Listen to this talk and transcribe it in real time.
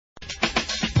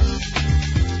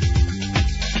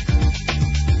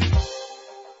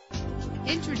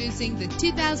Introducing the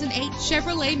 2008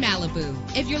 Chevrolet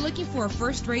Malibu. If you're looking for a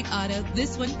first-rate auto,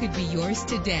 this one could be yours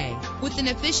today. With an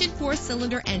efficient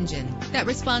 4-cylinder engine that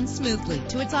responds smoothly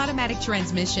to its automatic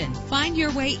transmission. Find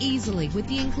your way easily with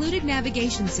the included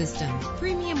navigation system.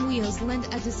 Premium wheels lend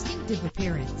a distinctive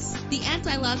appearance. The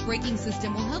anti-lock braking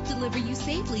system will help deliver you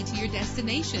safely to your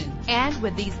destination. And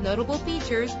with these notable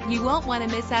features, you won't want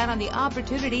to miss out on the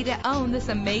opportunity to own this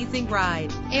amazing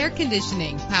ride. Air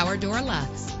conditioning, power door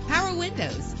locks, power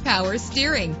windows, power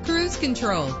steering, cruise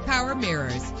control, power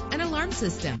mirrors, an alarm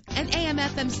system, an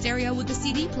AM/FM stereo with a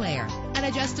CD player, an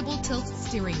adjustable tilt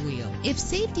steering wheel. If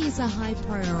safety is a high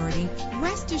priority,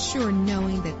 rest assured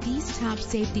knowing that these top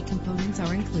safety components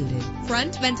are included.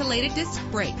 Front ventilated disc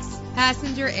brakes,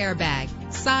 passenger airbag,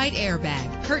 side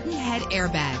airbag, curtain head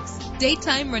airbags,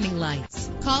 daytime running lights.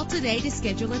 Call today to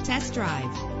schedule a test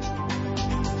drive.